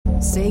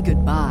Say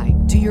goodbye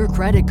to your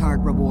credit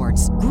card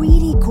rewards.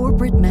 Greedy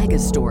corporate mega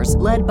stores,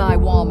 led by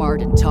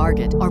Walmart and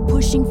Target, are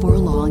pushing for a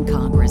law in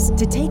Congress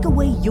to take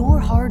away your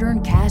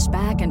hard-earned cash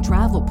back and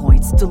travel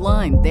points to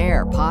line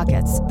their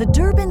pockets. The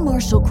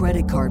Durbin-Marshall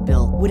credit card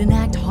bill would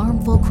enact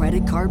harmful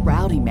credit card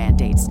routing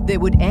mandates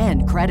that would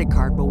end credit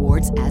card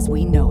rewards as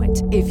we know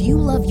it. If you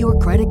love your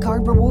credit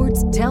card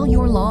rewards, tell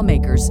your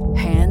lawmakers,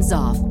 hands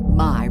off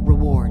my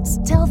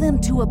rewards. Tell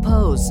them to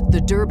oppose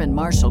the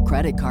Durbin-Marshall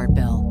credit card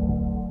bill.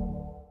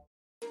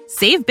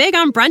 Save big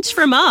on brunch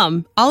for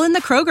mom, all in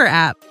the Kroger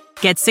app.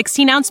 Get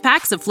 16-ounce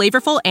packs of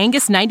flavorful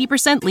Angus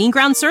 90% lean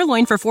ground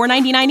sirloin for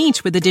 $4.99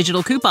 each with a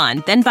digital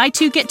coupon. Then buy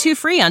 2, get 2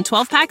 free on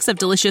 12 packs of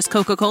delicious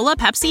Coca-Cola,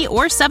 Pepsi,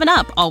 or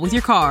 7-Up, all with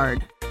your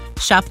card.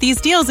 Shop these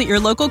deals at your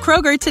local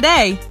Kroger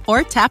today,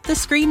 or tap the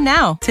screen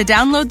now to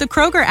download the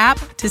Kroger app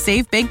to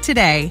save big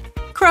today.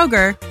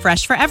 Kroger,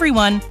 fresh for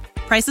everyone.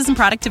 Prices and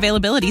product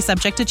availability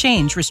subject to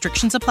change.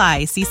 Restrictions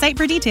apply. See site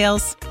for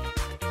details.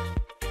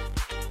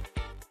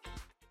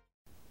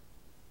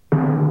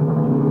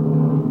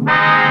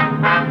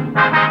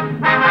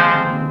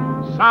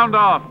 Sound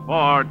off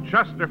for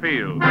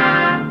Chesterfield.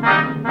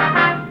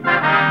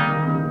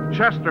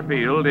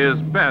 Chesterfield is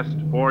best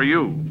for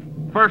you.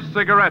 First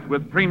cigarette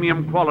with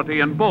premium quality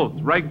in both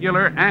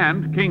regular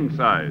and king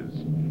size.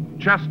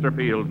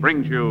 Chesterfield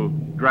brings you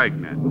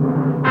Dragnet.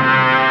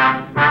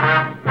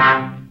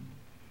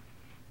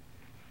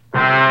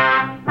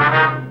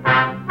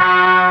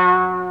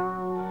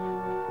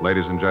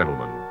 Ladies and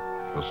gentlemen,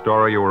 the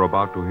story you are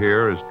about to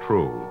hear is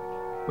true.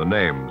 The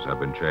names have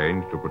been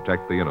changed to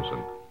protect the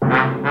innocent.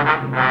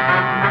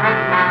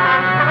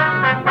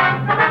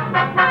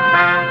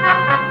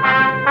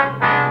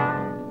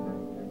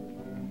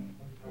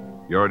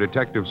 You're a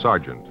detective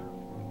sergeant.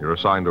 You're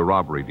assigned a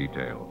robbery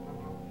detail.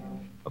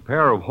 A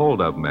pair of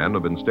hold-up men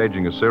have been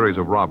staging a series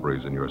of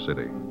robberies in your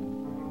city.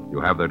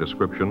 You have their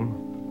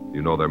description.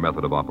 You know their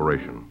method of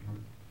operation.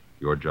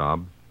 Your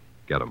job,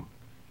 get them.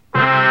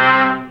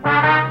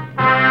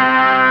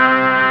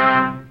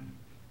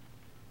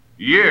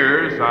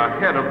 Years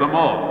ahead of them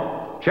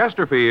all.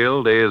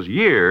 Chesterfield is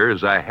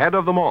years ahead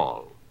of them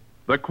all.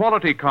 The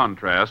quality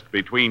contrast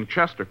between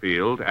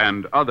Chesterfield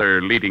and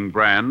other leading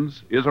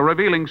brands is a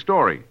revealing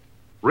story.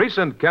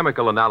 Recent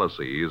chemical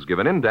analyses give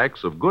an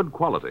index of good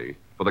quality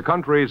for the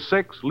country's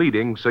 6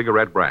 leading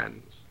cigarette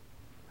brands.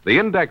 The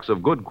index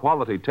of good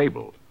quality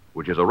table,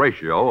 which is a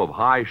ratio of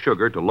high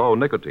sugar to low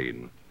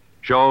nicotine,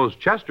 shows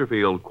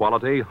Chesterfield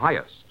quality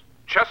highest.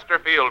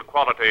 Chesterfield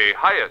quality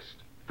highest.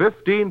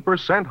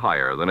 15%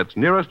 higher than its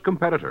nearest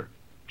competitor.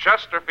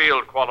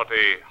 Chesterfield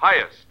quality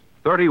highest.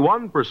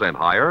 31%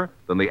 higher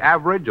than the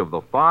average of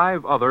the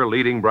 5 other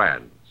leading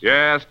brands.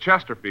 Yes,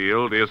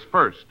 Chesterfield is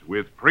first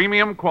with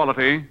premium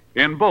quality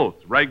in both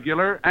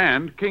regular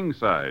and king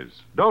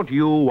size. Don't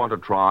you want to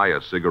try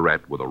a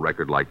cigarette with a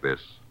record like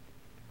this?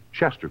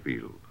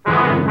 Chesterfield.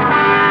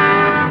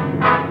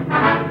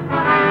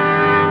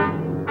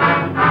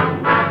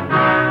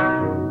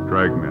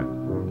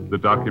 Dragnet, the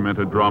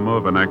documented drama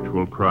of an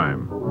actual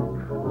crime.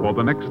 For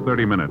the next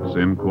 30 minutes,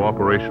 in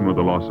cooperation with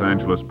the Los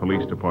Angeles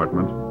Police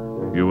Department,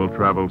 you will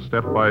travel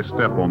step by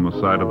step on the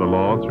side of the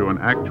law through an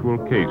actual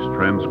case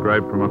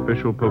transcribed from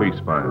official police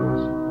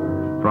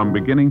files. From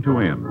beginning to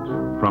end,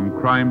 from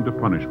crime to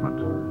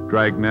punishment,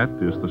 Dragnet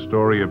is the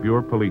story of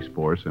your police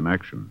force in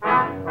action.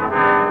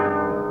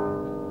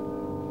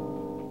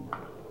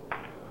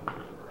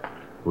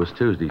 It was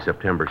Tuesday,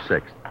 September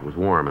 6th. It was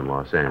warm in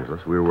Los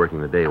Angeles. We were working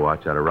the day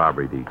watch out of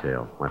robbery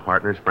detail. My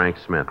partner's Frank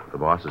Smith. The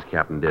boss is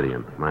Captain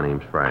Didion. My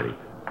name's Friday.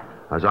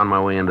 I was on my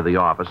way into the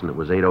office, and it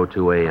was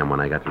 8:02 a.m. when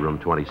I got to room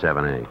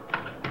 27A.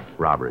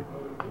 Robbery.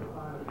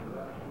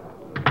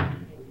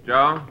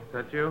 Joe, is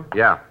that you?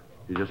 Yeah.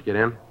 Did you just get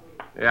in?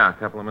 Yeah, a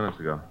couple of minutes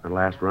ago. The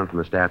last run from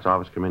the stats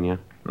office come in yet?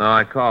 No,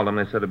 I called them.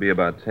 They said it'd be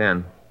about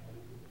 10.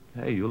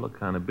 Hey, you look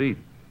kind of beat.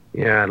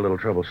 Yeah, I had a little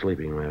trouble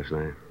sleeping last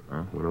night.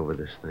 Huh? Went over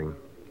this thing.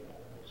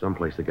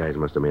 Someplace the guys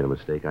must have made a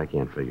mistake. I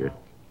can't figure it.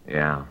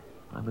 Yeah,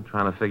 I've been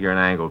trying to figure an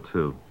angle,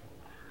 too.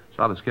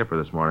 Saw the skipper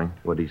this morning.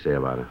 What'd he say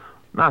about it?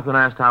 Nothing.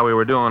 Asked how we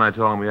were doing. I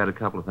told him we had a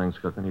couple of things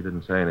cooking. He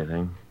didn't say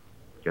anything.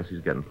 Guess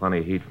he's getting plenty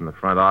of heat from the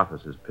front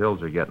office. His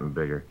pills are getting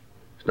bigger.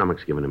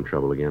 Stomach's giving him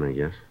trouble again, I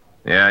guess.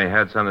 Yeah, he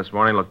had some this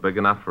morning. Looked big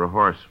enough for a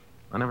horse.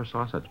 I never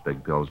saw such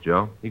big pills,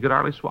 Joe. He could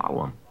hardly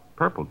swallow them.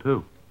 Purple,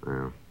 too.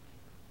 Well,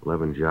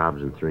 11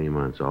 jobs in 3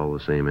 months. All the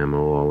same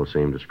M.O., all the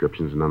same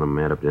descriptions. None of them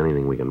add up to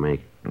anything we can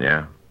make.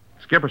 Yeah.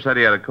 Skipper said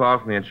he had a call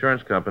from the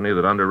insurance company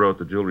that underwrote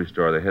the jewelry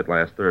store they hit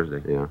last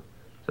Thursday. Yeah?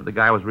 Said the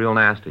guy was real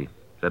nasty.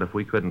 Said if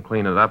we couldn't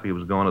clean it up, he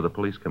was going to the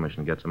police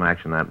commission to get some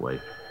action that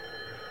way.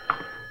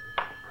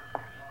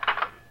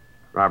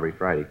 Robbery,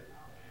 Friday.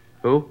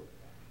 Who?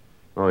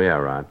 Oh, yeah,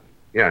 Rod.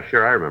 Yeah,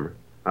 sure, I remember.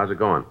 How's it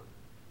going?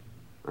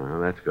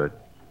 That's good.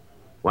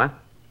 What?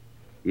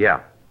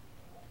 Yeah.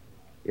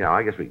 Yeah,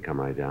 I guess we can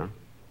come right down.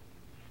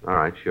 All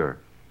right, sure.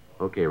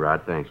 Okay,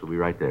 Rod, thanks. We'll be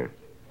right there.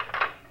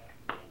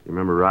 You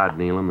remember Rod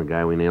Nealon, the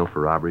guy we nailed for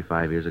robbery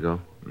 5 years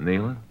ago?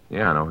 Nealon?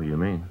 Yeah, I know who you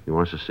mean. He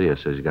wants to see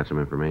us. Says he got some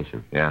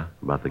information. Yeah?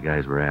 About the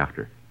guys we're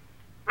after.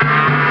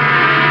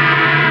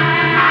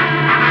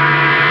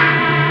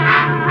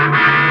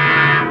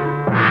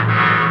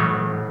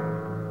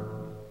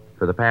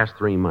 the past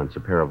 3 months, a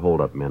pair of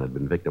hold-up men had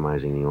been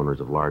victimizing the owners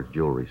of large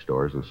jewelry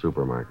stores and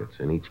supermarkets.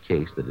 In each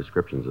case, the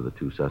descriptions of the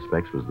two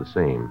suspects was the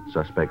same.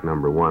 Suspect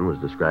number 1 was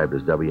described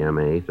as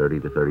WMA, 30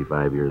 to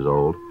 35 years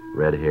old,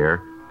 red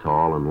hair,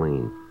 tall and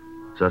lean.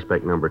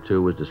 Suspect number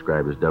 2 was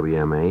described as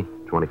WMA,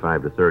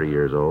 25 to 30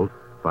 years old,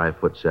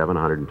 5'7",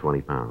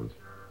 120 pounds.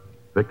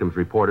 Victims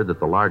reported that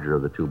the larger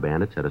of the two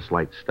bandits had a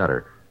slight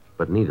stutter,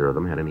 but neither of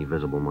them had any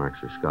visible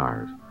marks or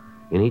scars.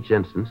 In each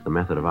instance, the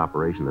method of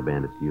operation the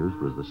bandits used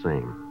was the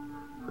same.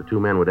 The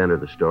two men would enter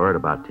the store at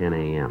about 10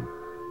 a.m.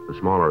 The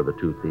smaller of the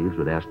two thieves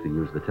would ask to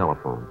use the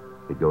telephone.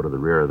 He'd go to the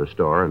rear of the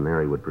store, and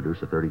there he would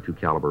produce a .32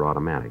 caliber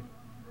automatic.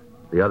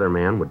 The other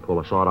man would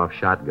pull a sawed-off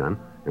shotgun,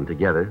 and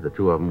together, the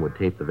two of them would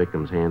tape the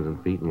victim's hands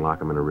and feet and lock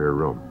them in a rear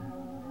room.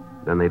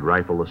 Then they'd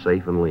rifle the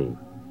safe and leave.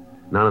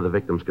 None of the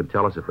victims could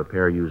tell us if the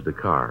pair used a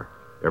car.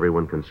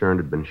 Everyone concerned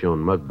had been shown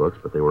mug books,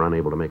 but they were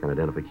unable to make an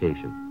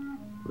identification.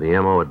 The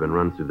M.O. had been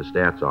run through the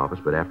stats office,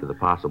 but after the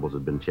possibles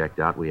had been checked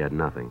out, we had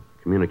nothing.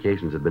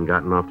 Communications had been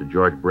gotten off to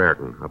George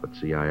Brereton up at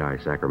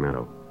CII,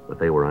 Sacramento, but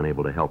they were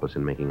unable to help us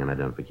in making an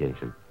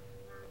identification.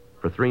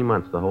 For 3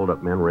 months, the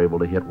hold-up men were able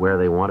to hit where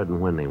they wanted and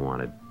when they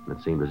wanted, and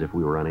it seemed as if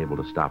we were unable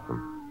to stop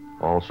them.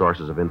 All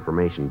sources of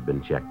information had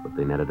been checked, but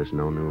they netted us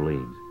no new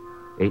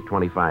leads.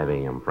 8:25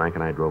 a.m., Frank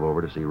and I drove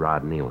over to see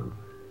Rod Nealon.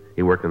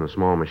 He worked in a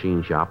small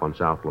machine shop on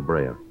South La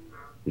Brea.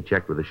 He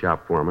checked with the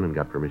shop foreman and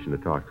got permission to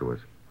talk to us.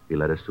 He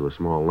led us to a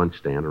small lunch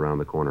stand around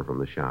the corner from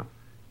the shop.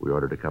 We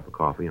ordered a cup of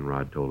coffee, and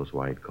Rod told us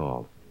why he'd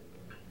called.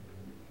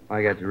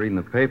 I got to reading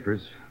the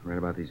papers, read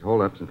about these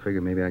holdups, and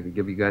figured maybe I could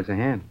give you guys a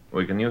hand.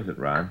 We can use it,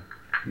 Rod.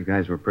 You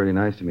guys were pretty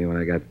nice to me when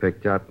I got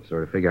picked up,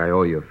 sort of figure I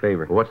owe you a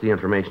favor. Well, what's the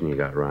information you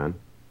got, Rod?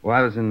 Well,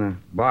 I was in the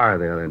bar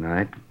the other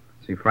night.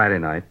 See, Friday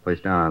night, place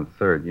down on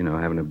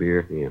 3rd, having a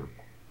beer. Yeah.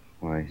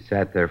 Well, I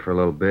sat there for a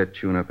little bit,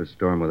 chewing up a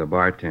storm with a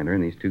bartender,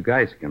 and these two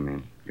guys come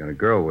in. Got a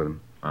girl with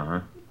them. Uh-huh.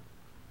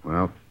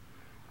 Well,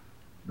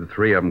 the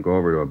three of them go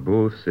over to a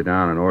booth, sit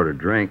down, and order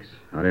drinks.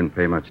 I didn't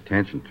pay much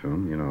attention to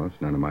them.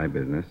 It's none of my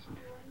business.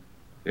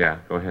 Yeah,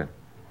 go ahead.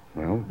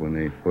 Well, when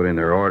they put in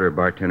their order,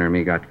 bartender and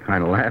me got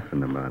kind of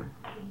laughing about it.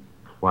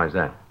 Why is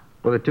that?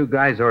 Well, the two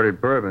guys ordered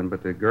bourbon,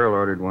 but the girl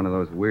ordered one of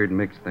those weird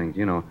mixed things,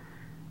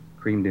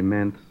 cream de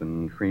menthe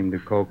and cream de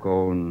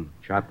cocoa and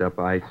chopped up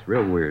ice.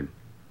 Real weird.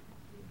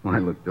 Well, I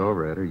looked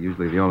over at her.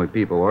 Usually the only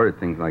people who ordered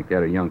things like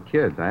that are young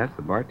kids. I asked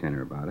the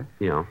bartender about it.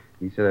 Yeah.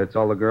 He said that's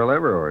all the girl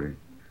ever ordered.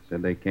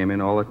 Said they came in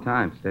all the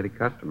time, steady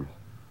customers.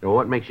 Well,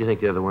 what makes you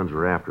think the other ones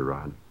were after,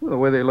 Rod? Well, the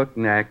way they looked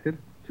and acted.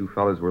 Two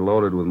fellas were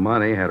loaded with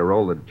money, had a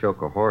roll to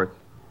choke a horse.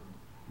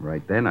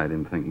 Right then, I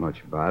didn't think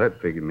much about it.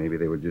 Figured maybe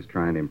they were just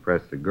trying to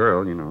impress the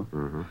girl,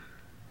 Mm-hmm.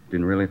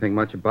 Didn't really think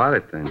much about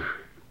it then.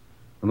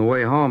 On the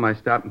way home, I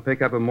stopped and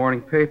picked up a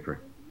morning paper.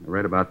 I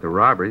read about the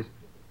robberies.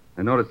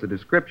 I noticed the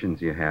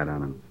descriptions you had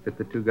on them. Fit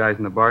the two guys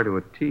in the bar to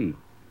a T.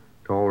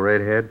 Tall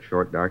redhead,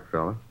 short dark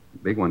fella. The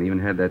big one even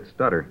had that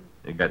stutter.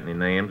 You got any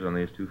names on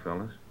these two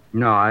fellas?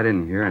 No, I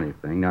didn't hear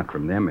anything. Not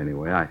from them,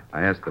 anyway.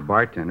 I asked the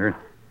bartender.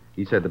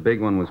 He said the big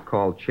one was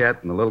called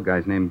Chet, and the little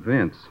guy's named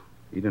Vince.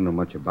 He didn't know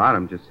much about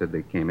them, just said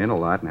they came in a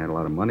lot and had a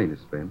lot of money to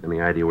spend. Any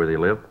idea where they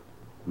live?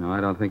 No,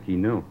 I don't think he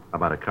knew. How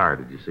about a car?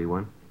 Did you see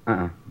one?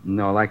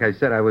 No, like I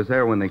said, I was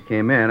there when they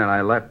came in, and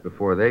I left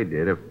before they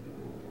did. If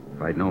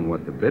I'd known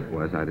what the bit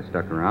was, I'd have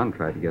stuck around and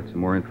tried to get some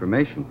more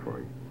information for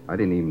you. I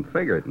didn't even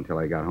figure it until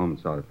I got home and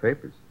saw the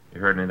papers.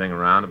 You heard anything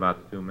around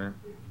about the two men?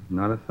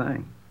 Not a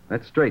thing.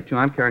 That's straight, too.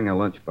 I'm carrying a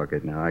lunch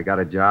bucket now. I got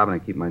a job,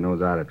 and I keep my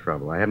nose out of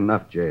trouble. I had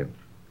enough jail.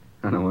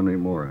 I don't want any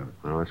more of it.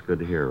 Well, that's good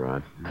to hear,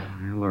 Rod.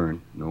 I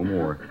learned. No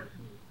more.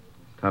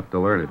 It's tough to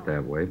learn it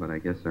that way, but I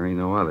guess there ain't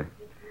no other.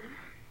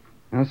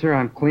 Now, sir,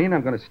 I'm clean.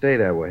 I'm going to stay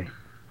that way.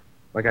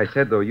 Like I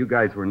said, though, you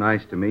guys were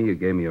nice to me. You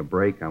gave me a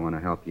break. I want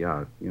to help you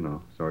out.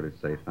 Sort of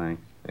say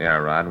thanks. Yeah,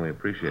 Rod, and we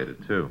appreciate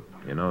it, too.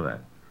 You know that.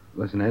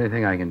 Listen,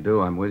 anything I can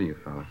do, I'm with you,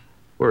 fellas.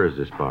 Where is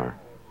this bar?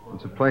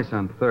 It's a place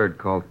on 3rd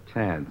called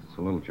Tad's. It's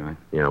a little joint.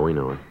 Yeah, we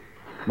know it.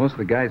 Most of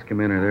the guys come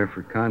in are there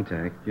for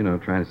contact,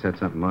 trying to set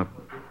something up.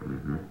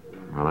 Mm-hmm.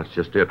 Well, that's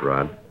just it,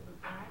 Rod.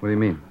 What do you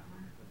mean?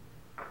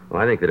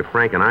 Well, I think that if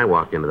Frank and I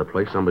walk into the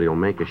place, somebody will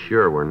make us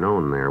sure we're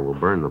known there. We'll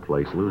burn the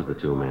place, lose the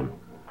two men.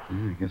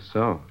 I guess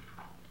so.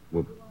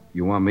 Well,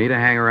 you want me to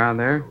hang around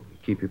there?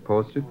 Keep you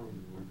posted?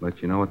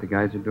 Let you know what the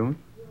guys are doing?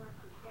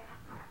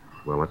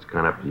 Well, that's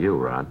kind of up to you,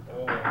 Rod.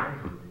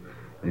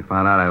 They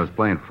found out I was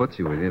playing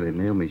footsie with you. They'd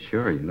nail me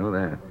sure. You know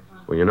that.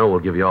 Well, we'll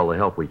give you all the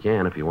help we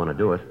can if you want to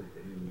do it.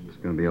 It's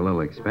going to be a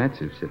little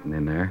expensive sitting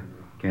in there.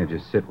 Can't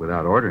just sit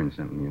without ordering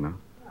something,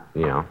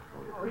 Yeah.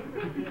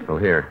 Well,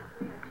 here's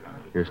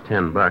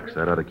 $10.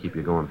 That ought to keep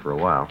you going for a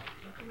while.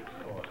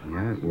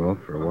 Yeah, it will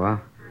for a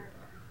while.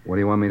 What do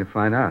you want me to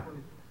find out?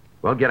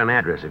 Well, get an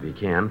address if you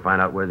can. Find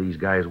out where these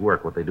guys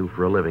work, what they do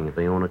for a living, if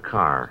they own a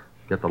car.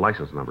 Get the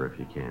license number if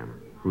you can.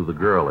 Who the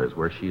girl is,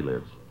 where she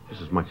lives.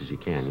 Just as much as you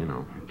can,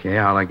 Okay,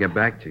 how'll I get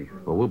back to you?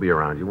 Well, we'll be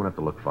around. You won't have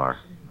to look far.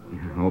 I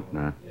hope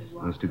not.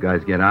 Those two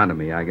guys get onto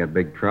me. I got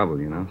big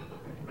trouble,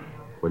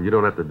 Well, you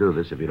don't have to do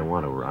this if you don't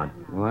want to, Rod.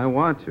 Well, I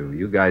want to.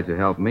 You guys have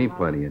helped me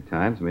plenty of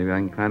times. Maybe I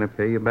can kind of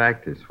pay you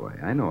back this way.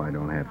 I know I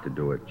don't have to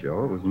do it,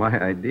 Joe. It was my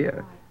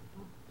idea.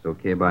 It's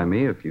okay by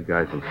me if you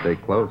guys will stay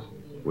close.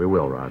 We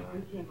will, Rod.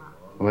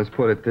 Well, let's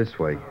put it this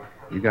way.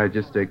 You guys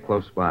just stay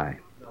close by.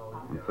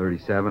 I'm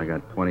 37. I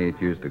got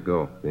 28 years to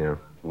go. Yeah.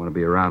 I want to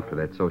be around for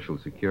that Social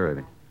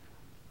Security.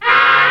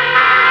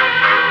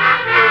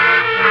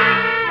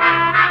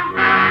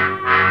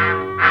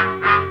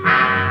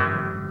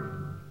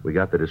 We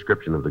got the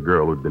description of the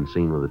girl who'd been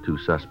seen with the two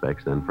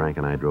suspects, then Frank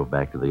and I drove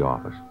back to the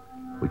office.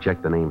 We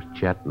checked the names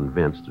Chet and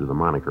Vince through the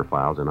moniker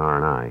files in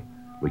R&I.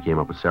 We came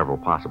up with several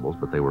possibles,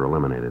 but they were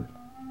eliminated.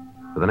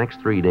 For the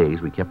next 3 days,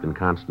 we kept in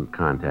constant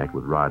contact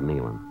with Rod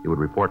Nealon. He would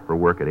report for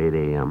work at 8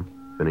 a.m.,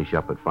 finish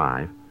up at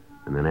 5,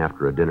 and then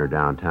after a dinner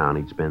downtown,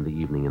 he'd spend the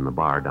evening in the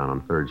bar down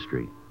on 3rd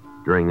Street.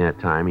 During that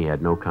time, he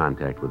had no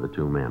contact with the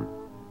two men.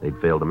 They'd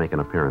failed to make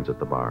an appearance at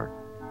the bar.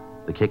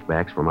 The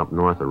kickbacks from up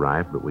north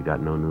arrived, but we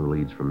got no new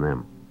leads from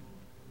them.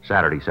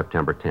 Saturday,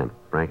 September 10th,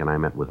 Frank and I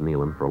met with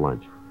Nealon for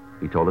lunch.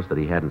 He told us that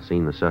he hadn't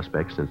seen the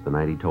suspects since the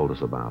night he told us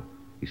about.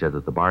 He said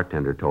that the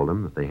bartender told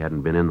him that they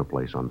hadn't been in the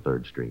place on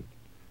 3rd Street.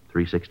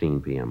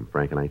 3:16 p.m.,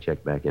 Frank and I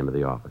checked back into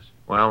the office.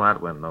 Well,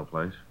 that went no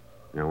place.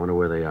 I wonder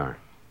where they are.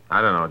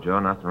 I don't know, Joe.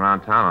 Nothing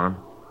around town on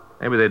them.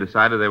 Maybe they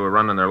decided they were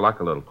running their luck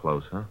a little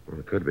close, huh? Well,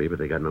 it could be, but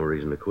they got no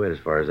reason to quit. As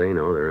far as they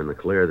know, they're in the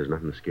clear. There's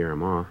nothing to scare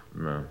them off.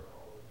 No.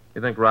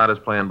 You think Rod is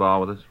playing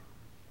ball with us?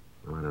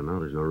 Well, I don't know.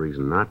 There's no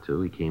reason not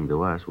to. He came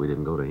to us. We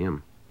didn't go to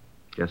him.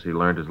 Guess he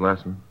learned his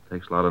lesson.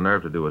 Takes a lot of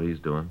nerve to do what he's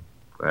doing.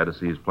 Glad to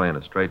see he's playing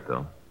it straight,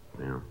 though.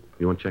 Yeah.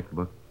 You want to check the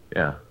book?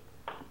 Yeah.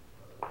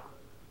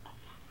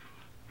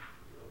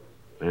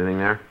 Anything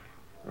there?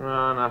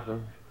 No,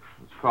 nothing.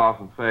 This call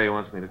from Faye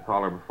wants me to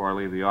call her before I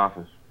leave the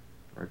office.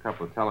 There are a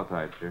couple of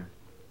teletypes here.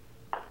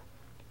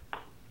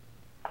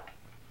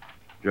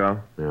 Joe?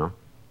 Yeah?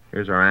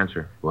 Here's our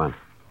answer. What?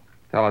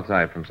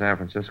 Teletype from San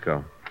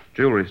Francisco.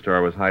 Jewelry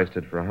store was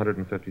heisted for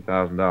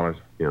 $150,000.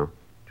 Yeah?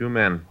 2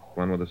 men,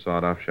 one with a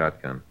sawed-off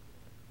shotgun.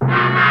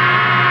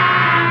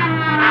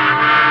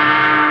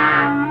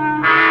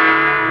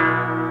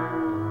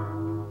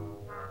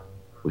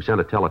 We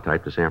sent a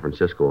teletype to San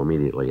Francisco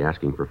immediately,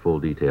 asking for full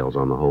details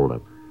on the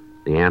holdup.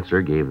 The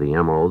answer gave the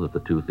M.O. that the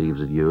two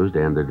thieves had used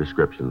and their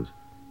descriptions.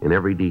 In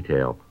every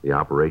detail, the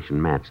operation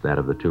matched that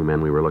of the 2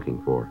 men we were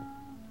looking for.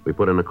 We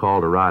put in a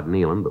call to Rod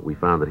Nealon, but we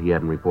found that he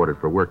hadn't reported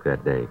for work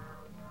that day.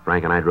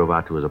 Frank and I drove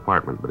out to his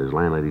apartment, but his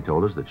landlady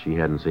told us that she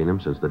hadn't seen him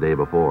since the day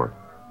before.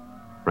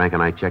 Frank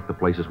and I checked the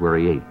places where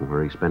he ate and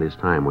where he spent his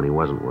time when he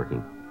wasn't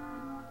working.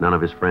 None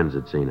of his friends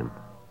had seen him.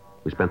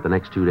 We spent the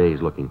next 2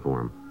 days looking for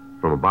him.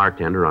 From a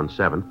bartender on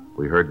 7th,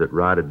 we heard that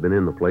Rod had been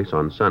in the place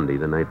on Sunday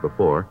the night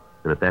before,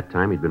 and at that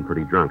time he'd been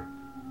pretty drunk.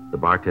 The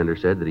bartender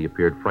said that he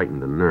appeared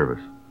frightened and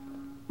nervous.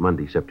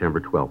 Monday,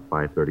 September 12th,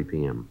 5:30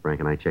 p.m.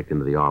 Frank and I checked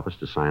into the office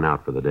to sign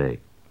out for the day.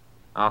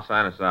 I'll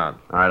sign us out.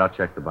 All right, I'll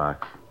check the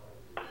box.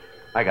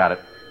 I got it.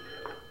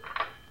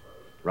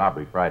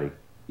 Robbery, Friday.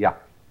 Yeah.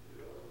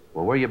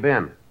 Well, where you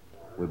been?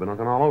 We've been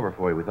looking all over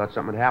for you. We thought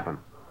something had happened.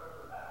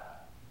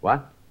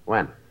 What?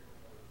 When?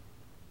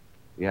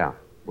 Yeah.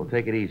 Well,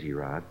 take it easy,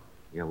 Rod.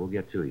 Yeah, we'll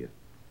get to you.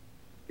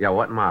 Yeah,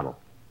 what model?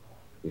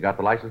 You got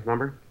the license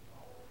number?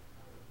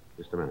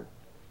 Just a minute.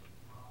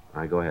 All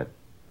right, go ahead.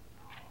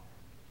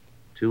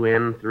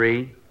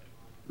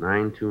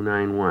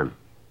 2N3-9291.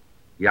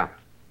 Yeah.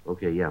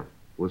 Okay, yeah.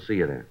 We'll see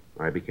you there.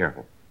 All right, be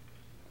careful.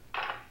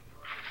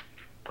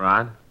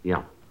 Rod?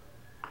 Yeah.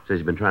 Says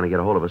he's been trying to get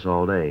a hold of us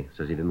all day.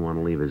 Says he didn't want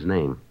to leave his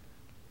name.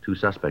 2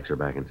 suspects are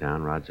back in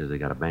town. Rod says they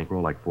got a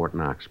bankroll like Fort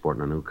Knox,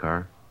 sporting a new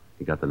car.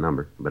 He got the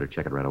number. Better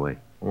check it right away.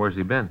 Where's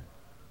he been?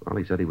 Well,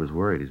 he said he was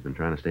worried. He's been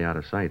trying to stay out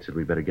of sight. Said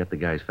we better get the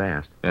guys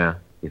fast. Yeah.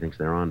 He thinks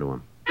they're onto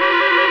him.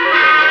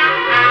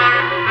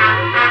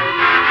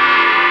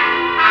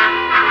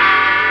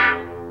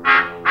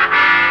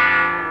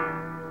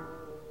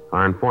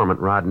 Our informant,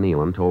 Rod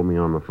Nealon, told me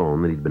on the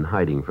phone that he'd been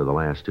hiding for the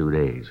last 2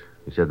 days.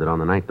 He said that on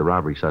the night the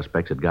robbery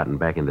suspects had gotten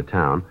back into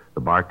town,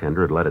 the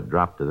bartender had let it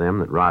drop to them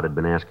that Rod had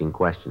been asking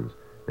questions.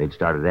 They'd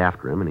started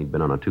after him, and he'd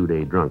been on a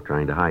 2-day drunk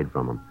trying to hide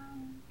from him.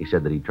 He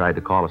said that he'd tried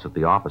to call us at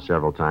the office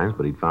several times,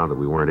 but he'd found that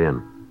we weren't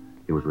in.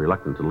 He was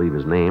reluctant to leave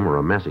his name or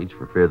a message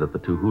for fear that the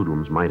 2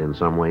 hoodlums might in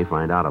some way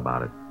find out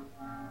about it.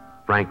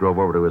 Frank drove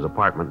over to his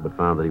apartment, but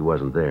found that he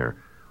wasn't there.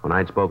 When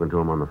I'd spoken to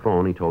him on the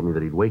phone, he told me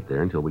that he'd wait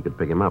there until we could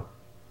pick him up.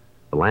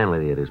 The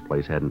landlady at his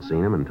place hadn't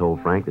seen him and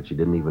told Frank that she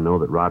didn't even know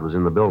that Rod was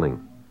in the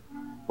building.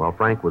 While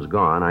Frank was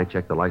gone, I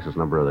checked the license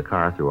number of the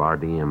car through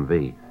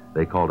RDMV.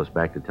 They called us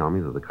back to tell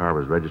me that the car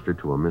was registered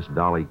to a Miss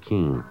Dolly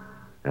Keene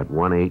at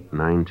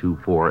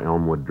 18924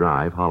 Elmwood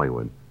Drive,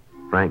 Hollywood.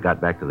 Frank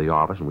got back to the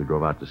office, and we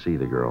drove out to see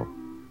the girl.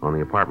 On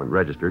the apartment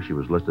register, she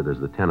was listed as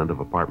the tenant of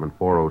apartment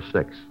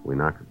 406. We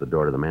knocked at the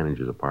door to the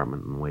manager's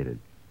apartment and waited.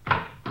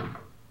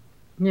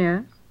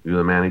 Yes? You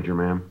the manager,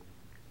 ma'am?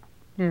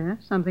 Yes,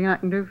 something I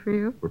can do for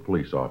you? We're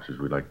police officers.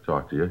 We'd like to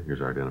talk to you. Here's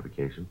our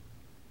identification.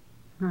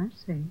 I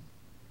see.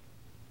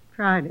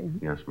 Friday.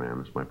 Yes,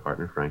 ma'am. It's my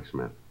partner, Frank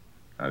Smith.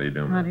 How do you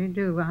do, man? How do you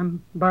do?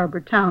 I'm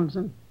Barbara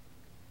Townsend.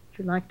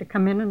 you'd like to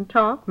come in and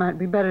talk, might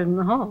be better in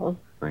the hall.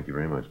 Thank you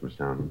very much, Miss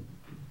Townsend.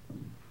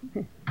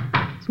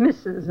 It's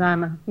Mrs.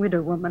 I'm a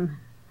widow woman.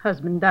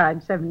 Husband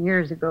died 7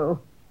 years ago.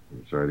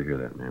 I'm sorry to hear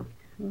that, ma'am.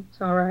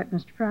 It's all right,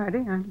 Mr. Friday.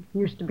 I'm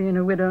used to being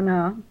a widow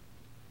now.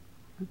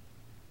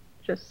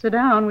 Just sit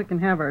down. We can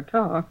have our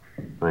talk.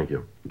 Thank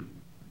you.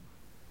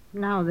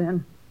 Now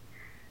then,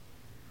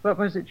 what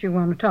was it you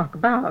want to talk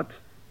about?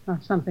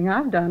 Not something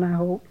I've done, I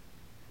hope.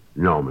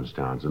 No, Miss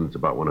Townsend. It's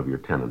about one of your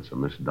tenants, a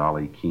Miss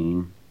Dolly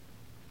Keene.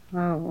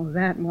 Oh,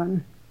 that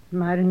one.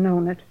 Might have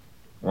known it.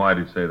 Why'd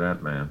you say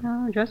that, ma'am?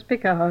 Oh, just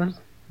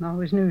because. I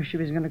always knew she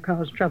was going to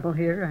cause trouble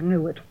here. I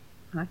knew it.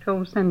 I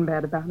told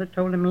Sinbad about it.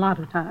 Told him a lot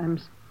of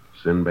times.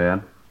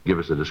 Sinbad? Give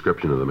us a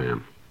description of the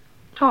man.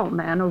 Tall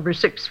man, over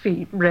 6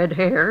 feet, red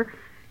hair.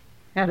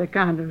 Had a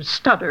kind of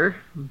stutter.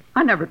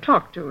 I never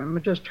talked to him. I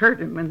just heard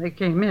him when they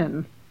came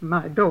in.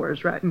 My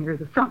door's right near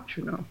the front,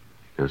 you know.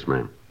 Yes,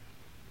 ma'am.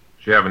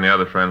 Does she have any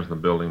other friends in the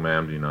building,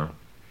 ma'am? Do you know?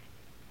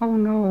 Oh,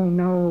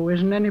 no.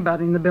 Isn't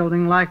anybody in the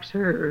building likes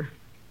her.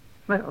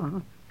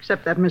 Well,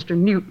 except that Mr.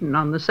 Newton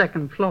on the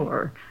second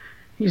floor.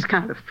 He's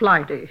kind of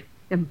flighty,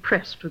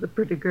 impressed with a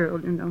pretty girl,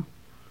 you know.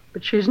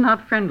 But she's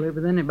not friendly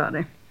with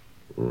anybody.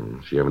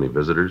 Does she have any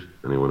visitors?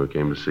 Anyone who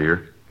came to see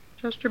her?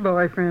 Just her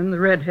boyfriend, the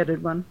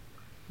red-headed one.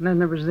 And then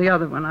there was the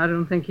other one. I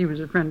don't think he was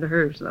a friend of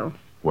hers, though.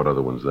 What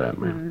other one's that,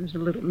 ma'am? He was a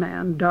little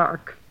man,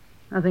 dark.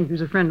 I think he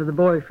was a friend of the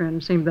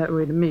boyfriend. Seemed that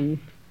way to me.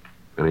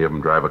 Any of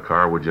them drive a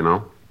car, would you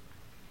know?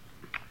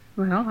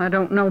 Well, I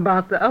don't know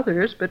about the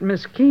others, but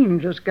Miss Keene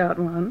just got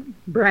one.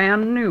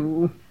 Brand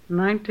new.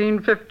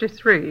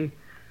 1953.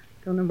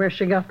 Don't know where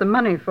she got the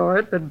money for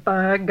it, but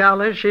by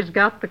golly, she's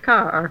got the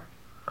car.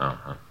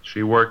 Uh-huh.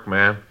 She work,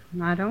 ma'am?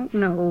 I don't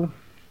know.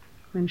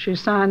 When she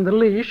signed the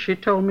lease, she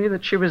told me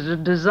that she was a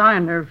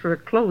designer for a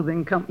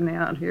clothing company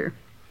out here.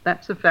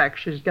 That's a fact.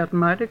 She's got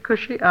mighty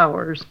cushy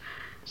hours.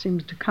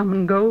 Seems to come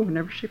and go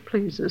whenever she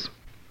pleases.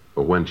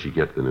 But when'd she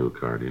get the new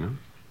car, do you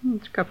know?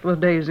 It's a couple of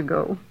days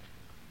ago.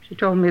 She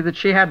told me that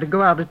she had to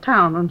go out of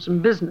town on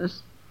some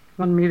business.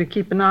 Wanted me to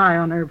keep an eye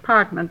on her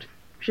apartment.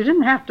 She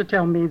didn't have to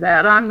tell me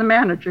that. I'm the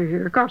manager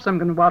here. Of course I'm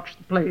going to watch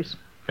the place.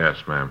 Yes,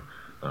 ma'am.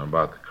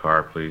 About the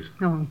car, please.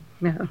 Oh,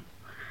 yeah.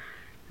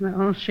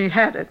 Well, she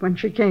had it when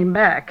she came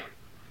back.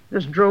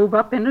 Just drove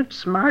up in it,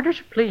 smart as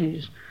you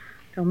please.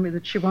 Told me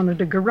that she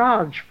wanted a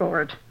garage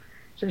for it.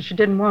 Said she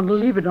didn't want to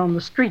leave it on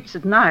the streets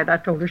at night. I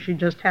told her she'd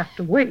just have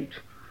to wait.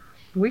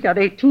 We got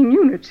 18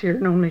 units here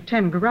and only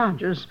 10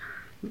 garages.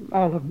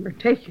 All of them are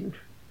taken.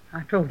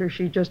 I told her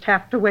she'd just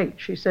have to wait.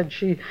 She said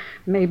she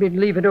maybe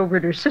leave it over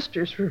at her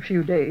sister's for a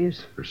few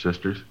days. Her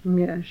sister's?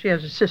 Yeah, she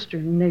has a sister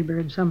in the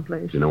neighborhood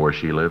someplace. Do you know where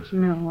she lives?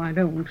 No, I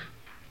don't.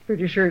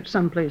 Pretty sure it's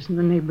someplace in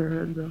the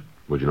neighborhood, though.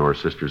 Would you know her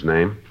sister's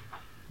name?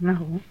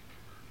 No.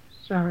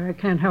 Sorry, I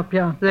can't help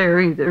you out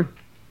there either.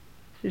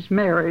 She's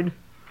married.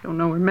 Don't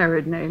know her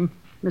married name.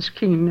 Miss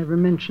Keene never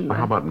mentioned that. Well,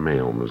 how about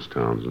mail, Miss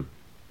Townsend?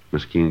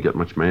 Miss Keene get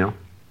much mail?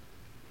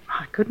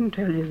 I couldn't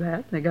tell you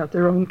that. They got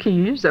their own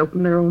keys,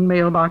 open their own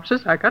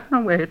mailboxes. I got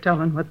no way of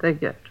telling what they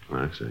get.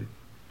 I see.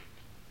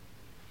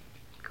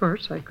 Of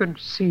course, I could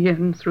see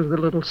in through the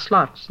little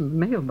slots in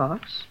the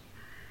mailbox.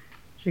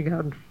 She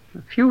got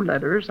a few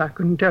letters. I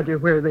couldn't tell you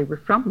where they were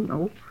from,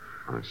 though.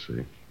 I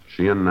see.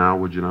 She in now,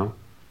 would you know?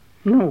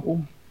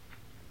 No.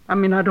 I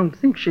mean, I don't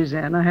think she's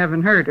in. I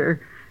haven't heard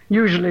her.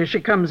 Usually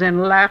she comes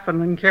in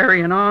laughing and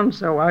carrying on,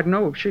 so I'd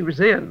know if she was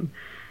in.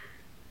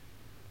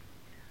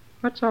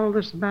 What's all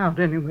this about,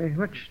 anyway?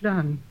 What's she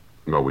done?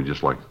 Well, we'd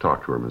just like to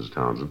talk to her, Mrs.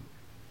 Townsend.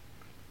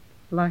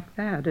 Like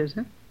that, is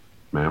it?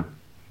 Ma'am?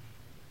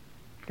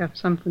 Got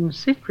something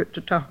secret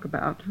to talk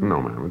about? No,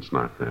 ma'am, it's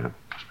not that.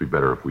 It'd be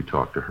better if we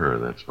talked to her,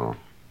 that's all.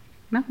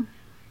 No.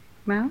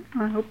 Well,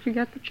 I hope you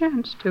get the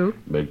chance to.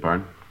 Beg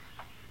pardon?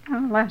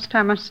 Well, last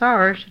time I saw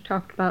her, she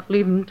talked about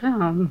leaving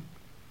town.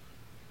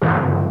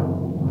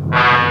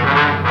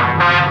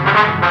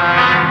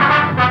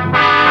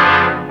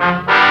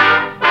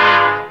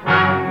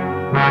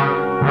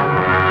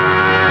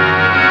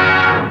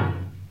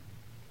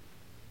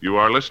 You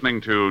are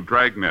listening to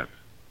Dragnet,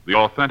 the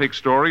authentic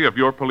story of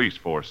your police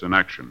force in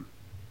action.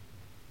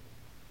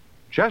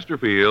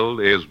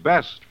 Chesterfield is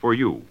best for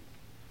you.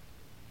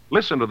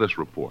 Listen to this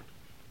report.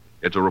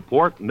 It's a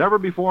report never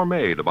before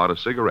made about a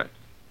cigarette.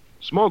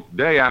 Smoked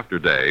day after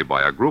day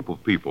by a group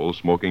of people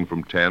smoking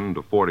from 10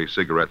 to 40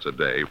 cigarettes a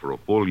day for a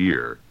full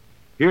year.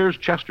 Here's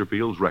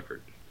Chesterfield's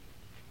record.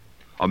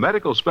 A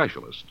medical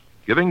specialist,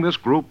 giving this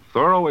group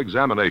thorough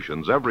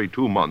examinations every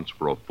 2 months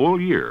for a full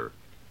year,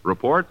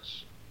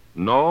 reports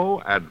no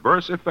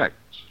adverse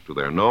effects to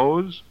their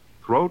nose,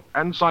 throat,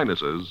 and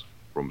sinuses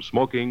from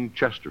smoking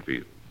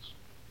Chesterfields.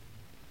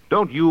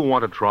 Don't you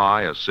want to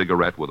try a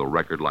cigarette with a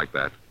record like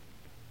that?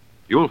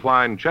 You'll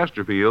find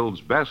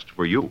Chesterfield's best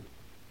for you.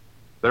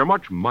 They're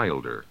much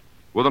milder,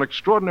 with an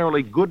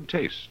extraordinarily good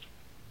taste.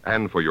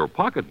 And for your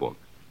pocketbook,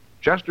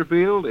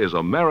 Chesterfield is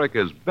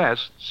America's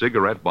best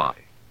cigarette buy.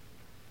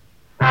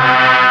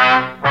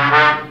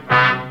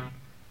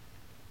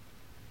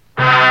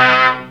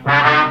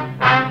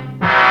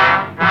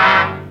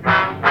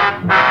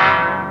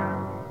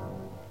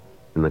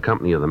 In the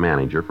company of the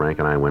manager, Frank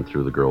and I went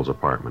through the girl's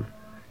apartment.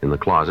 In the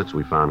closets,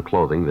 we found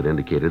clothing that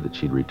indicated that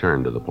she'd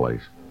returned to the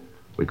place.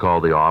 We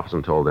called the office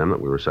and told them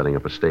that we were setting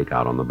up a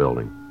stakeout on the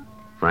building.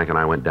 Frank and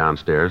I went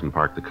downstairs and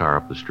parked the car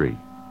up the street.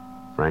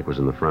 Frank was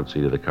in the front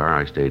seat of the car.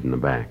 I stayed in the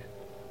back.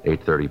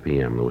 8:30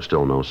 p.m. There was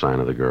still no sign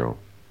of the girl.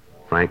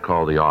 Frank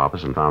called the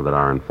office and found that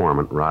our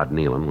informant, Rod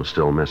Nealon, was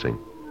still missing.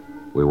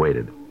 We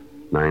waited.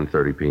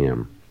 9:30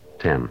 p.m.,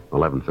 10,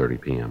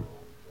 11:30 p.m.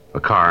 A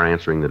car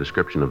answering the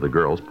description of the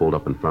girls pulled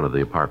up in front of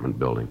the apartment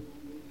building.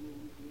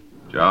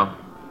 Joe?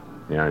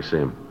 Yeah, I see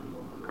him.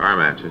 Car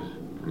matches.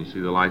 Can you see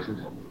the license?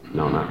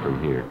 No, not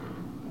from here.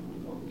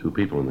 2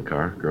 people in the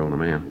car, a girl and a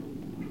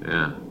man.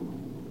 Yeah.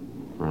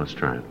 Well, let's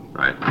try it.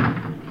 Right.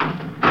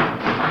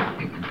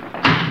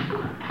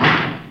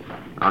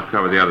 I'll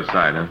cover the other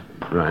side, huh?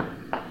 Right.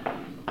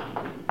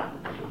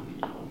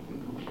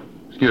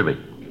 Excuse me.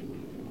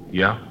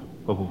 Yeah?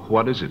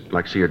 What is it? I'd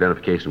like to see your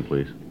identification,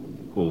 please.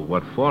 Well,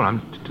 what for? I'm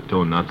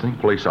doing nothing.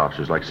 Police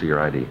officers like to see your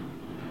ID.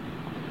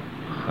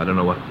 I don't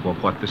know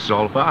what this is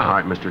all about. All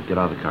right, mister, get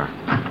out of the car.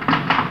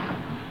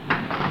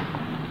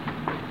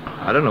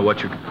 I don't know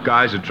what you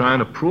guys are trying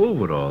to prove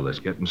with all this.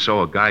 Getting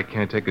so a guy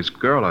can't take his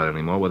girl out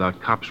anymore without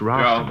cops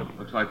rousting him. Joe,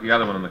 looks like the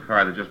other one in the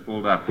car that just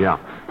pulled up. Yeah.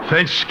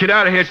 Finch, get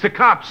out of here. It's the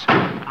cops.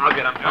 I'll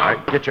get him, Joe. All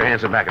right, get your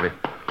hands in back of you.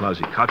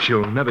 Lousy cops,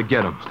 you'll never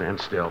get him.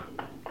 Stand still.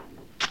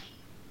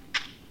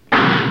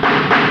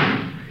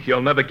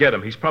 You'll never get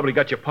him. He's probably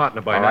got your partner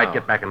by All now. right,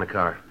 get back in the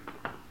car.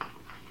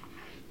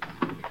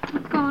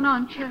 What's going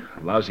on, Sheriff?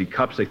 Lousy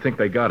cops, they think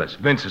they got us.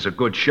 Vince is a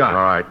good shot.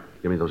 All right,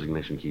 give me those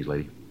ignition keys,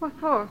 lady. What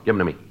for? Give them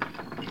to me.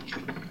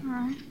 All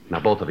right. Now,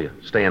 both of you,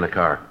 stay in the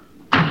car.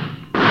 Joe,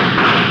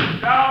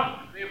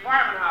 the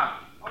apartment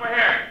house. Over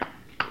here.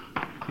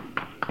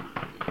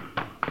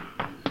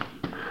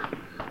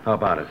 How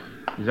about it?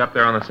 He's up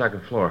there on the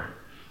second floor.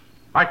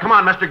 All right, come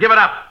on, mister, give it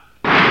up.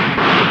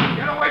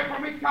 Get away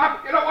from me,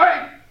 cop. Get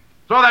away.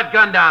 Throw that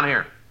gun down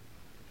here.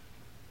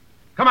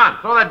 Come on,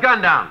 throw that gun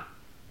down.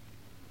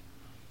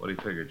 What do you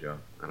figure, Joe?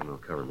 I don't know,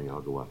 cover me, I'll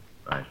go up.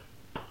 Right.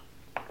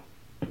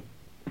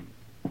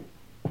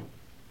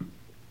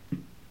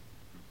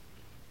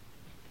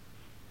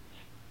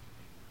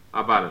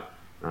 How about it?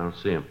 I don't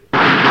see him.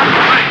 Stop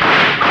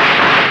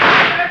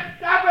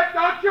it!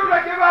 Don't shoot!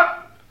 I give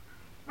up!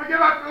 I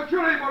give up! Don't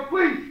shoot anymore,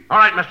 please! All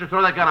right, mister,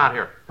 throw that gun out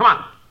here. Come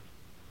on.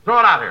 Throw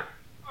it out here.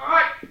 All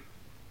right.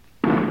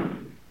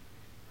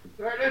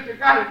 There it is. You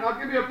got it. Now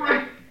give me a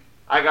break.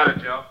 I got it,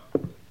 Joe.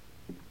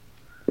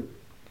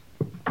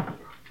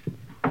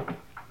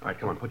 All right,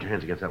 come on, put your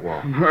hands against that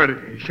wall. I'm hurt.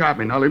 He shot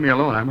me. Now leave me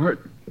alone. I'm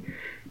hurt.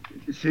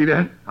 Did you see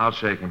that? I'll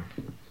shake him.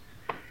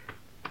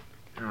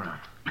 All right.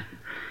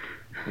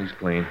 He's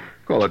clean.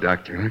 Call a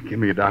doctor. Give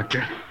me a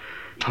doctor.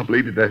 I'll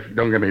bleed to death if you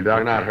don't give me a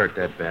doctor. You're not hurt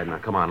that bad. Now,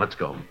 come on, let's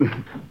go.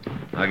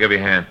 I'll give you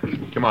a hand.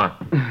 Come on.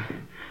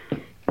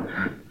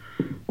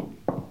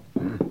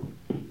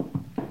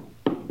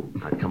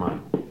 All right, come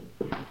on.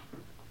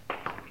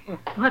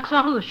 What's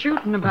all the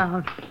shooting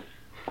about?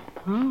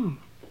 Oh.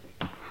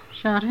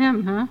 Shot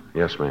him, huh?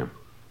 Yes, ma'am.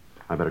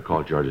 I better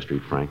call Georgia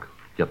Street, Frank.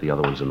 Get the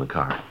other ones in the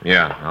car.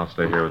 Yeah, I'll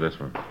stay here with this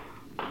one.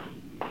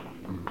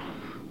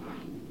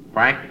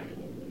 Frank?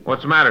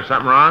 What's the matter?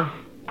 Something wrong?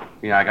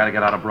 Yeah, I gotta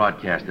get out of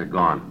broadcast. They're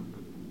gone.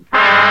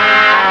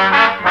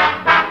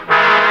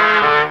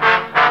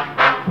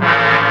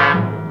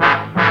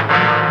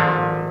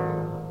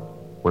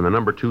 When the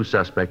number 2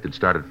 suspect had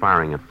started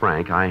firing at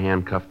Frank, I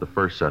handcuffed the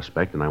first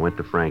suspect and I went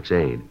to Frank's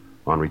aid.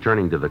 On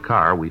returning to the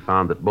car, we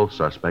found that both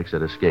suspects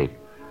had escaped.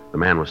 The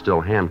man was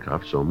still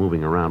handcuffed, so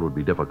moving around would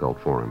be difficult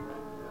for him.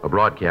 A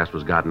broadcast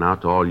was gotten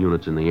out to all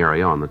units in the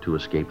area on the 2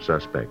 escaped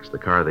suspects. The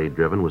car they'd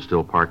driven was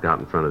still parked out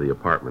in front of the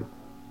apartment.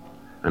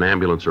 An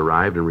ambulance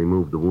arrived and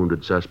removed the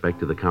wounded suspect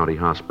to the county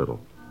hospital.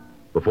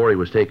 Before he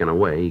was taken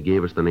away, he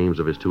gave us the names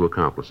of his 2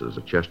 accomplices,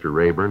 Chester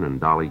Rayburn and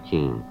Dolly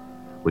Keene.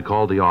 We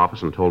called the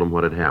office and told him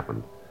what had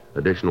happened.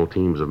 Additional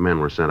teams of men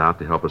were sent out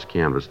to help us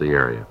canvass the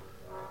area.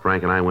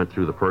 Frank and I went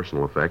through the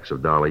personal effects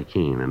of Dolly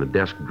Keene. In a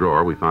desk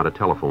drawer, we found a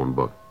telephone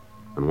book,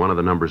 and one of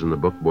the numbers in the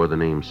book bore the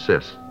name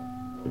Sis.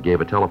 It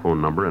gave a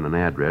telephone number and an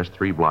address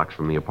 3 blocks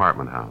from the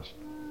apartment house.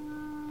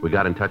 We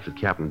got in touch with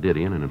Captain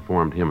Didion and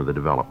informed him of the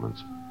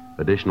developments.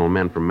 Additional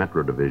men from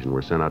Metro Division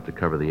were sent out to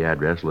cover the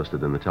address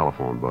listed in the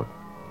telephone book.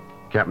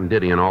 Captain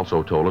Didion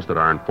also told us that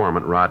our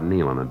informant, Rod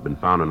Nealon, had been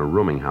found in a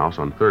rooming house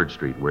on 3rd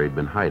Street where he'd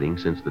been hiding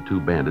since the 2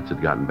 bandits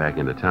had gotten back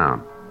into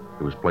town.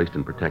 He was placed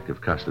in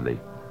protective custody.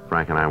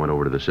 Frank and I went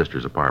over to the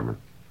sister's apartment.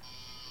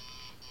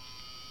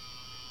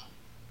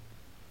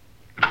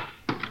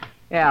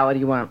 Yeah, what do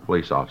you want?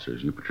 Police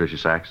officers. You Patricia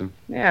Saxon?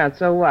 Yeah,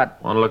 so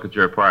what? Want to look at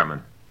your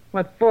apartment.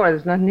 What for?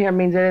 There's nothing here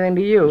means anything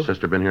to you. Your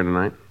sister been here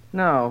tonight?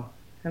 No.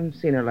 Haven't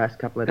seen her last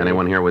couple of days.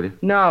 Anyone here with you?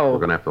 No. We're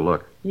going to have to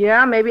look.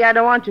 Yeah, maybe I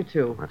don't want you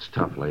to. That's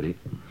tough, lady.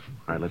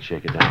 All right, let's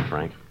shake it down,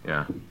 Frank.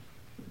 Yeah.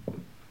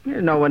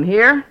 There's no one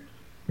here.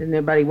 Isn't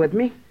anybody with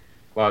me?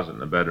 Closet in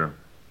the bedroom.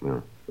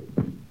 Yeah.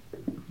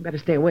 Better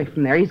stay away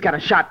from there. He's got a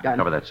shotgun.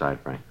 Cover that side,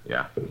 Frank.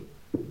 Yeah.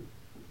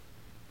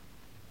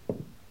 All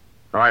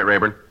right,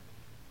 Rayburn.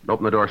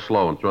 Open the door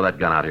slow and throw that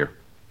gun out here.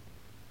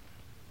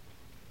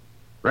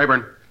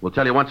 Rayburn, we'll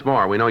tell you once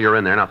more. We know you're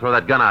in there. Now throw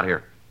that gun out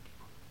here.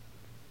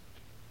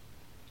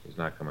 He's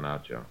not coming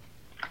out, Joe.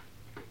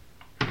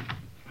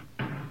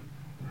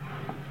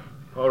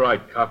 All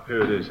right, cop,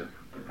 here it is.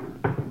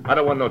 I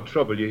don't want no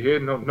trouble, you hear?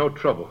 No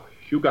trouble.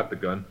 You got the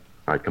gun.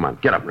 All right, come on.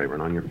 Get up,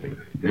 Rayburn, on your feet.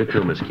 You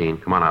too, Miss Keene.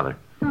 Come on out of there.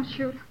 Don't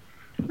shoot.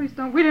 Please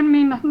don't. We didn't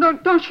mean nothing.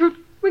 Don't shoot.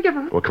 We give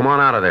up. Well, come on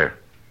out of there.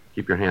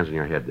 Keep your hands on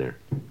your head there.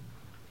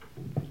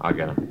 I'll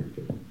get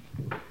him.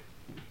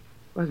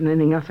 Wasn't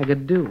anything else I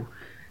could do.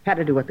 Had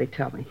to do what they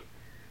tell me.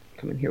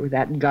 Come in here with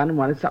that gun and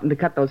wanted something to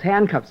cut those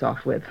handcuffs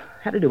off with.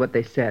 Had to do what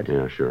they said.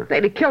 Yeah, sure.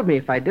 They'd have killed me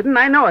if I didn't.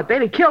 I know it.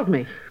 They'd have killed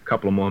me. A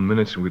couple of more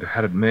minutes and we'd have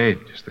had it made.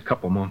 Just a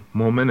couple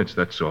more minutes,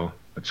 that's all.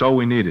 That's all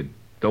we needed.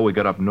 Though we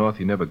got up north,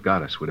 he never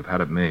got us. We'd have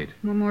had it made.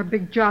 One more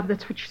big job.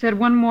 That's what you said.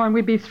 One more and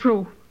we'd be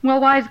through.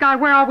 Well, wise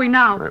God, where are we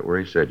now? Right where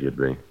he said you'd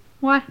be.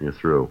 What? You're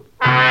through.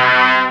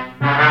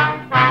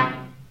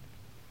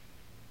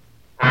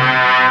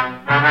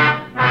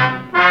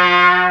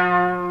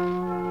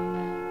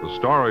 The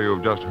story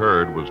you've just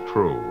heard was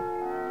true.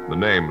 The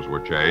names were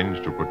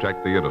changed to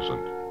protect the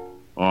innocent.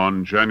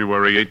 On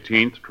January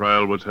 18th,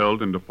 trial was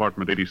held in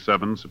Department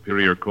 87,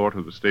 Superior Court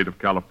of the State of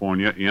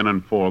California, in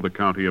and for the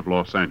County of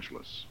Los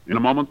Angeles. In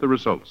a moment, the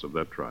results of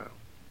that trial.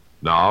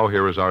 Now,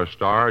 here is our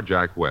star,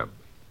 Jack Webb.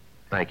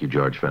 Thank you,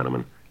 George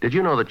Fenneman. Did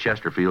you know that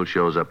Chesterfield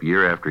shows up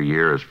year after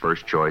year as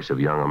first choice of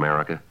young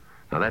America?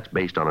 Now, that's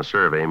based on a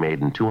survey made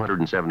in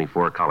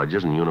 274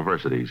 colleges and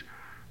universities.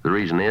 The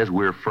reason is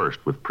we're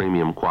first with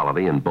premium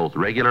quality in both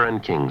regular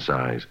and king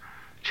size.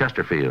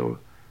 Chesterfield.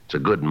 It's a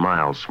good,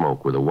 mild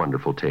smoke with a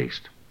wonderful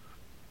taste.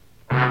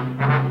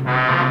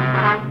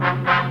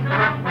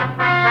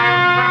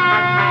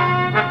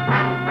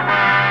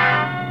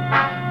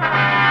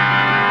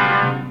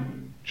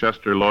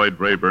 Chester Lloyd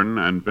Rayburn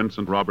and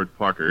Vincent Robert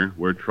Parker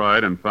were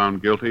tried and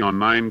found guilty on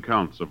 9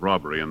 counts of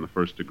robbery in the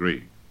first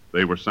degree.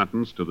 They were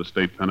sentenced to the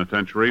state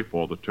penitentiary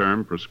for the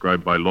term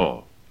prescribed by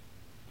law.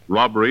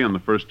 Robbery in the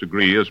first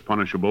degree is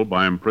punishable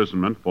by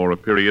imprisonment for a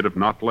period of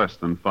not less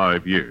than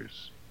 5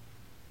 years.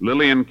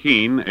 Lillian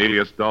Keene,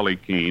 alias Dolly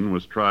Keene,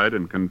 was tried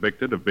and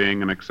convicted of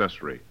being an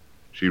accessory.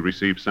 She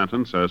received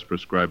sentence as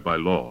prescribed by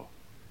law.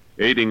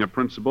 Aiding a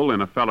principal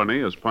in a felony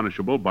is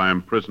punishable by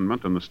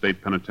imprisonment in the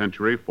state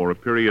penitentiary for a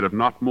period of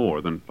not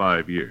more than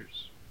 5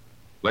 years.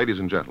 Ladies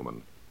and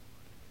gentlemen,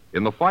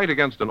 in the fight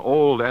against an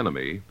old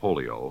enemy,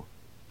 polio,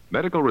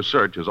 medical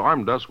research has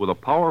armed us with a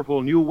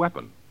powerful new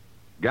weapon,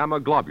 gamma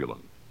globulin.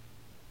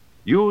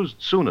 Used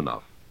soon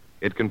enough,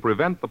 it can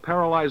prevent the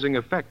paralyzing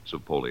effects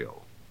of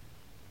polio.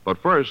 But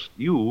first,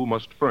 you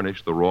must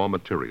furnish the raw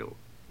material,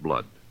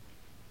 blood.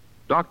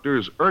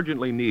 Doctors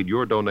urgently need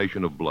your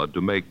donation of blood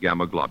to make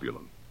gamma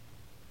globulin.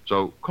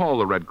 So call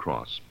the Red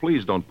Cross.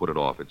 Please don't put it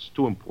off. It's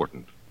too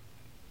important.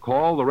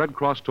 Call the Red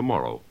Cross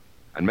tomorrow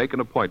and make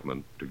an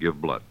appointment to give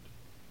blood.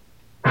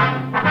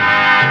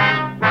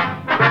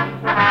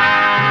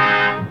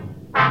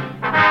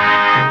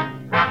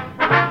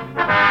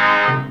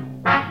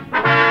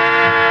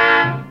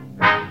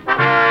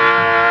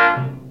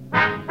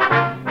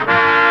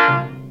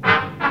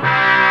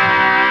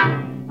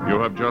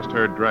 Just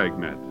heard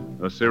Dragnet,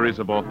 a series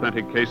of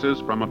authentic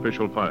cases from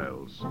official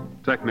files.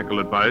 Technical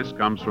advice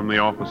comes from the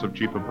Office of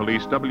Chief of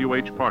Police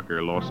W.H.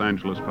 Parker, Los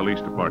Angeles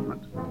Police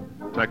Department.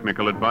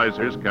 Technical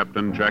advisors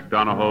Captain Jack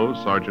Donahoe,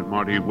 Sergeant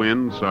Marty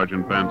Wynn,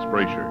 Sergeant Vance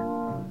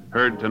Brasher.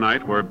 Heard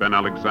tonight were Ben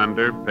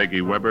Alexander,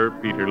 Peggy Weber,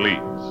 Peter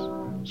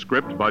Leeds.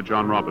 Script by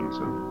John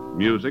Robinson.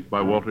 Music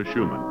by Walter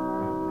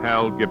Schumann.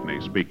 Hal Gibney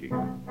speaking.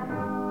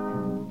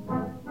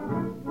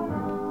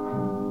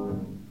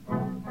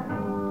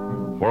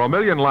 For a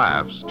million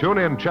laughs, tune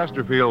in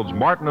Chesterfield's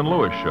Martin and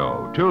Lewis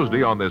show,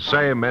 Tuesday on this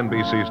same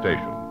NBC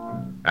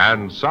station.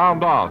 And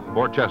sound off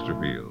for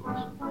Chesterfield's.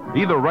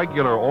 Either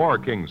regular or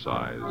king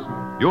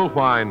size, you'll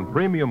find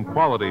premium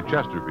quality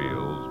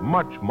Chesterfield's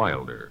much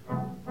milder.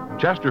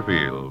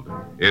 Chesterfield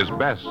is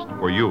best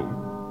for you.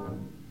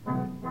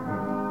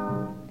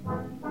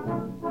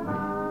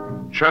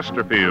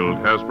 Chesterfield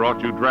has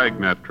brought you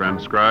Dragnet,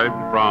 transcribed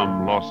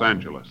from Los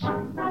Angeles.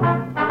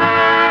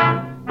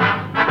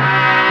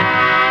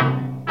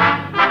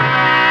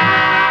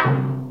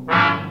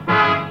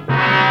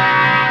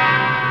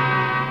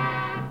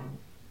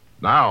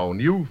 Now,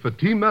 new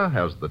Fatima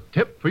has the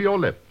tip for your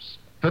lips.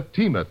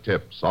 Fatima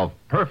tips of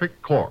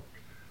perfect cork.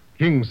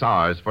 King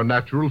size for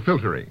natural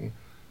filtering.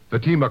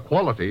 Fatima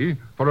quality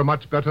for a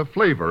much better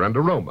flavor and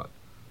aroma.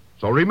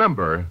 So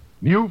remember,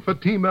 new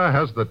Fatima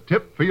has the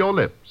tip for your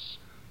lips.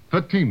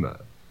 Fatima.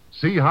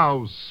 See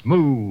how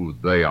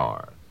smooth they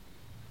are.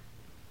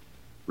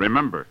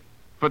 Remember,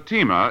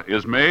 Fatima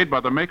is made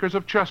by the makers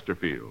of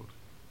Chesterfield,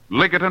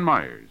 Liggett and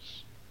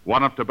Myers,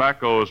 one of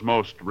tobacco's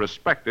most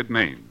respected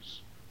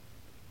names.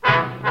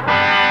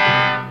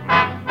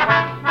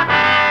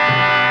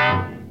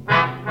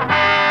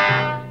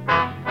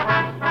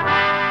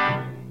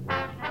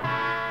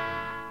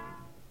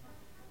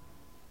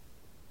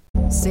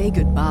 Say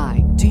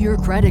goodbye to your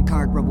credit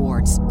card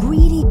rewards.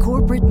 Greedy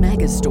corporate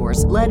mega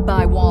stores, led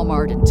by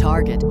Walmart and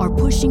Target, are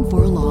pushing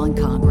for a law in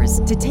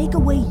Congress to take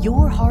away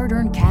your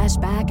hard-earned cash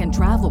back and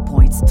travel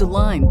points to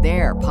line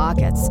their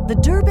pockets. The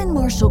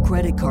Durbin-Marshall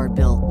credit card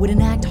bill would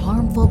enact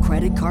harmful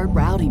credit card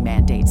routing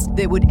mandates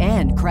that would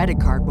end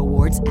credit card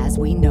rewards as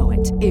we know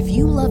it. If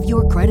you love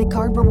your credit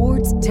card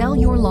rewards, tell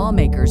your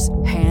lawmakers,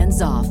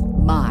 hands off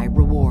my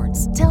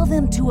rewards. Tell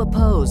them to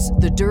oppose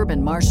the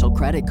Durbin-Marshall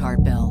credit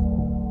card bill.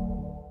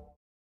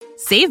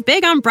 Save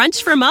big on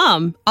brunch for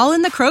mom, all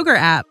in the Kroger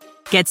app.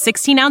 Get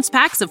 16-ounce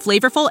packs of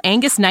flavorful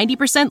Angus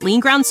 90% lean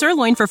ground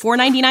sirloin for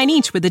 $4.99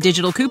 each with a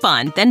digital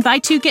coupon. Then buy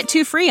 2, get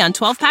 2 free on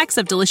 12 packs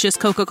of delicious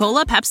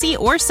Coca-Cola, Pepsi,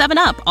 or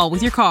 7-Up, all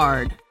with your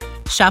card.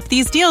 Shop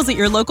these deals at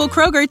your local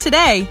Kroger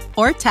today,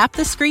 or tap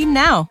the screen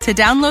now to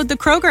download the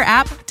Kroger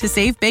app to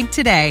save big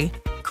today.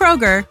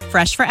 Kroger,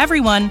 fresh for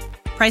everyone.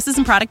 Prices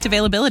and product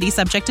availability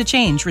subject to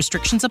change.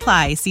 Restrictions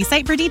apply. See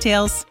site for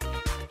details.